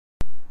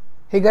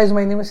Hey guys,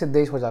 my name is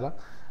Siddesh Hojala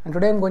and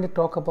today I'm going to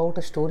talk about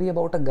a story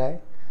about a guy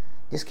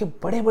जिसके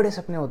बड़े बड़े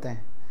सपने होते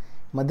हैं।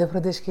 मध्य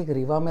प्रदेश के एक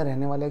रीवा में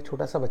रहने वाला एक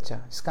छोटा सा बच्चा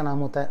जिसका नाम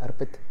होता है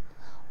अर्पित।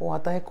 वो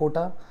आता है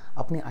कोटा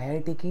अपनी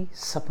आईआईटी की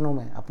सपनों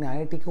में, अपने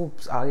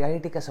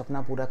आईआईटी का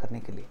सपना पूरा करने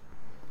के लिए।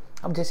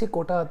 अब जैसे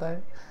कोटा आता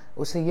है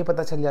उससे ये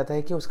पता चल जाता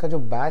है कि उसका जो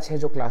बैच है,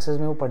 जो क्लासेस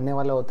में वो पढ़ने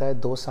वाला होता है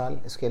 2 साल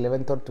इसके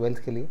 11th और 12th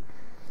के लिए,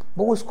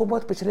 वो उसको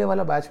बहुत पिछड़े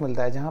वाला बैच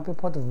मिलता है जहाँ पे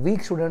बहुत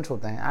वीक स्टूडेंट्स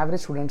होते हैं,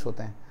 एवरेज स्टूडेंट्स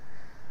होते हैं।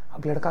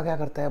 अब लड़का क्या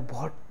करता है,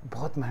 बहुत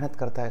बहुत मेहनत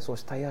करता है,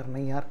 सोचता है यार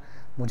नहीं यार,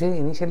 मुझे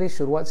इनिशियली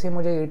शुरुआत से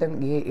मुझे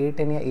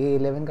A10 या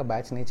A11 का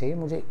बैच नहीं चाहिए,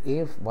 मुझे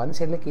A1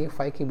 से लेकर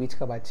A5 के बीच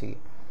का बैच चाहिए।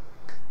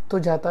 तो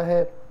जाता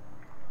है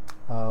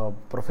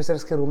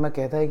प्रोफेसर्स के रूम में,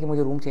 कहता है कि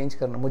मुझे रूम चेंज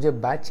करना, मुझे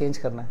बैच चेंज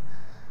करना है।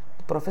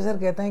 तो प्रोफेसर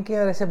कहते हैं कि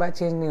यार ऐसे बैच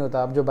चेंज नहीं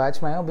होता, आप जो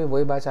बैच में आए हो अभी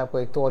वही बैच आपको,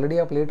 एक तो ऑलरेडी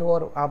आप लेट हो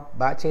और आप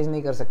बैच चेंज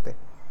नहीं कर सकते।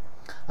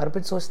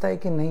 अर्पित सोचता है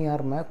कि नहीं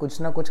यार, मैं कुछ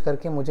ना कुछ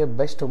करके मुझे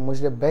बेस्ट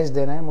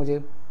देना है,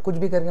 मुझे कुछ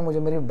भी करके मुझे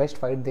मेरी बेस्ट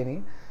फाइट देनी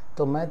है,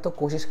 तो मैं तो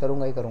कोशिश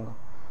करूँगा ही करूँगा।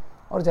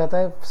 और जाता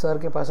है सर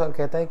के पास और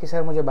कहता है कि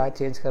सर मुझे बैच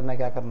चेंज करना है,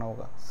 क्या करना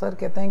होगा। सर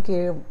कहते हैं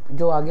कि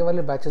जो आगे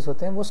वाले बैचेस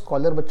होते हैं वो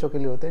स्कॉलर बच्चों के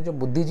लिए होते हैं, जो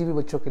बुद्धिजीवी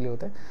बच्चों के लिए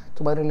होते हैं,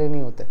 तुम्हारे लिए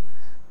नहीं होते।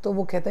 तो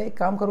वो कहता है एक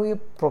काम करो, ये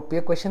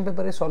क्वेश्चन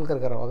पेपर ये सॉल्व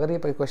कर आओ। अगर ये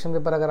क्वेश्चन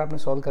पेपर अगर आपने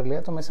सॉल्व कर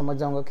लिया तो मैं समझ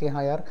जाऊँगा कि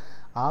हाँ यार,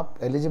 आप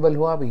एलिजिबल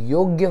हो, आप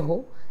योग्य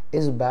हो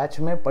इस बैच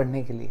में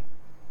पढ़ने के लिए।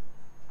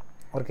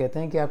 और कहते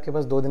हैं कि आपके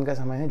पास 2 दिन का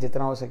समय है,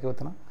 जितना हो सके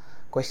उतना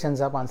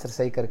क्वेश्चंस आप आंसर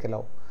सही करके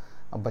लाओ।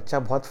 अब बच्चा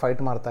बहुत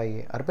फाइट मारता है।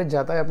 ये अर्पित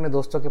जाता है अपने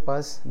दोस्तों के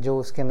पास, जो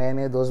उसके नए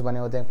नए दोस्त बने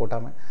होते हैं कोटा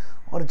में,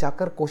 और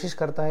जाकर कोशिश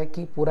करता है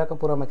कि पूरा का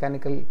पूरा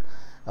मैकेनिकल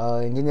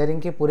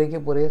इंजीनियरिंग के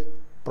पूरे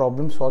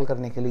प्रॉब्लम सॉल्व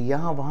करने के लिए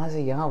यहाँ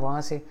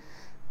वहाँ से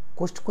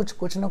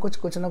कुछ ना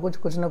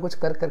कुछ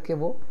कर करके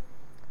वो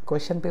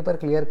क्वेश्चन पेपर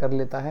क्लियर कर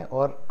लेता है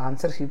और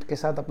आंसर शीट के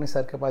साथ अपने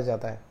सर के पास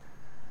जाता है।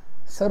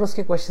 सर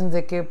उसके क्वेश्चन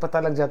देख के पता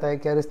लग जाता है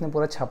कि यार इसने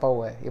पूरा छापा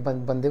हुआ है, ये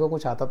बंदे को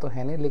कुछ आता तो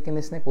है नहीं, लेकिन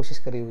इसने कोशिश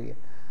करी हुई है।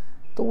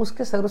 तो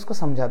उसके सर उसको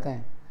समझाते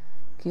हैं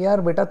कि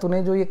यार बेटा,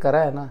 तूने जो ये करा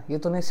है ना, ये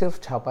तूने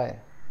सिर्फ छापा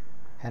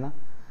है ना,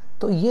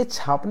 तो ये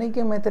छापने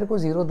के मैं तेरे को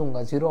 0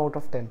 दूंगा, 0 आउट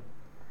ऑफ 10।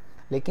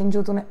 लेकिन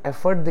जो तूने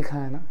एफर्ट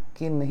दिखाया ना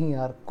कि नहीं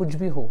यार कुछ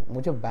भी हो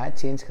मुझे बैच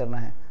चेंज करना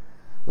है,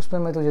 उसमें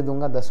मैं तुझे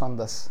दूंगा 10 on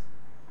 10,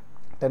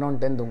 10 on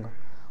 10 दूंगा।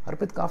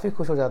 अर्पित काफ़ी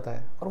खुश हो जाता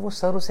है और वो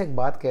सर उसे एक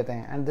बात कहते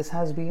हैं, एंड दिस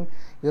हैज़ बीन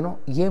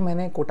ये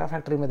मैंने कोटा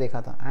फैक्ट्री में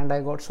देखा था, and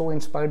I got so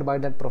inspired by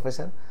that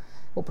professor.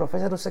 वो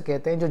प्रोफेसर उससे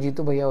कहते हैं, जो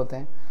जीतू भैया होते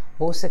हैं,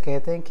 वो उससे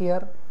कहते हैं कि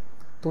यार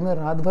तूने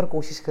रात भर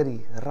कोशिश करी,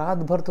 रात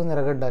भर तूने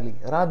रगड़ डाली,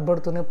 रात भर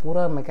तूने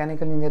पूरा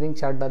मैकेनिकल इंजीनियरिंग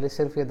चार्ट डाले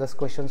सिर्फ ये 10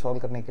 क्वेश्चन सॉल्व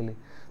करने के लिए।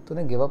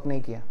 तूने गिव अप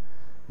नहीं किया,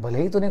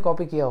 भले ही तूने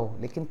कॉपी किया हो,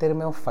 लेकिन तेरे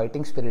में वो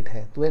फाइटिंग स्पिरिट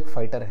है, तू एक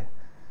फाइटर है।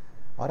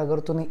 और अगर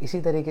तूने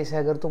इसी तरीके से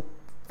अगर तू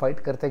फाइट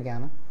करते गया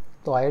ना,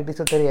 तो आईआईटी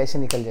से तेरी ऐसे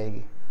निकल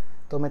जाएगी।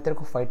 तो मैं तेरे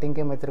को फाइटिंग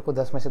के मैं तेरे को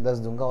 10 में से 10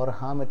 दूंगा, और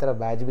हाँ मैं तेरा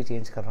बैच भी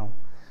चेंज कर रहा हूँ।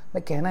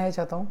 मैं कहना ये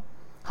चाहता हूँ,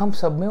 हम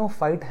सब में वो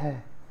फाइट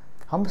है,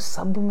 हम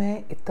सब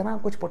में इतना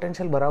कुछ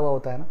पोटेंशियल भरा हुआ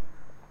होता है ना,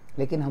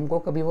 लेकिन हमको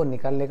कभी वो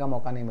निकालने का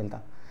मौका नहीं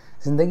मिलता।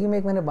 ज़िंदगी में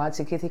एक मैंने बात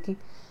सीखी थी कि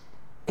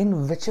in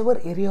whichever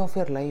area of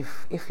your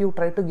life, if you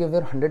try to give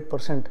your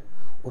 100%,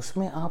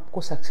 उसमें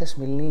आपको सक्सेस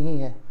मिलनी ही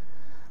है।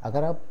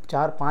 अगर आप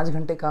 4-5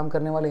 घंटे काम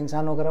करने वाले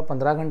इंसान हो, अगर आप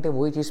 15 घंटे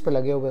वही चीज़ पे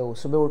लगे हुए हो,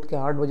 सुबह उठ के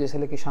 8 बजे से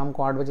लेकर शाम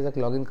को 8 बजे तक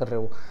लॉगिन कर रहे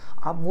हो,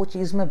 आप वो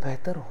चीज़ में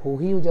बेहतर हो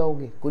ही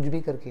जाओगे कुछ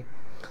भी करके।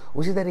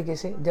 उसी तरीके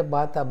से जब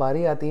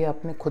बारी आती है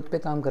अपने खुद पे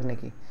काम करने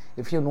की,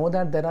 if you know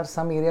that there are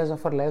some areas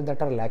of our life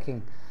that are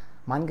lacking,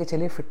 मान के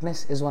चलिए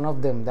fitness is one of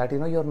them, that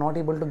you are not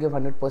able to give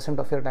 100%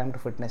 of your time to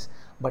fitness,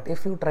 but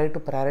if you try to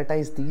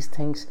prioritise these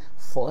things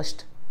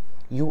first,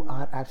 you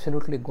are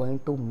absolutely going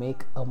to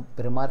make a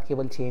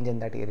remarkable change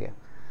in that area,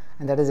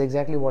 and that is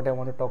exactly what I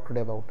want to talk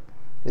today about।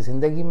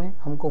 ज़िंदगी में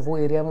हमको वो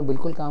area में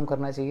बिल्कुल काम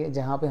करना चाहिए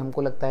जहाँ पे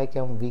हमको लगता है कि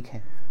हम वीक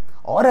हैं,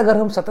 और अगर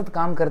हम सतत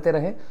काम करते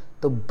रहे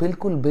तो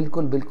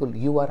बिल्कुल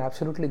you are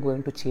absolutely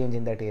going to change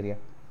in that area.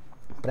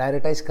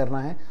 Prioritise करना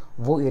है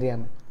वो एरिया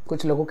में।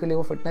 कुछ लोगों के लिए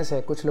वो फिटनेस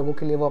है, कुछ लोगों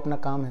के लिए वो अपना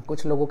काम है,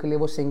 कुछ लोगों के लिए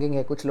वो सिंगिंग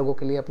है, कुछ लोगों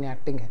के लिए अपनी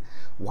एक्टिंग है,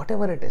 what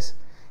ever it is.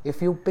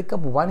 If you pick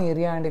up one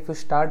area and if you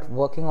start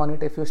working on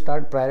it, if you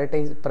start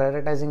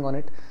prioritizing on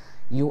it,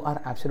 you are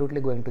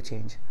absolutely going to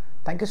change.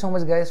 Thank you so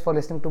much guys for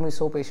listening to me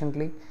so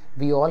patiently.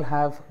 We all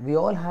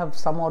have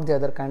some or the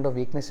other kind of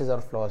weaknesses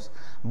or flaws.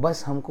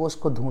 बस हमको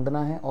उसको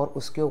ढूंढना है और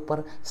उसके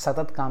ऊपर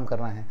सतत काम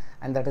करना है,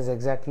 and that is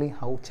exactly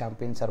how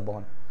champions are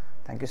born.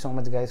 Thank you so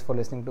much guys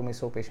for listening to me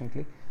so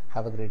patiently.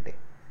 Have a great day.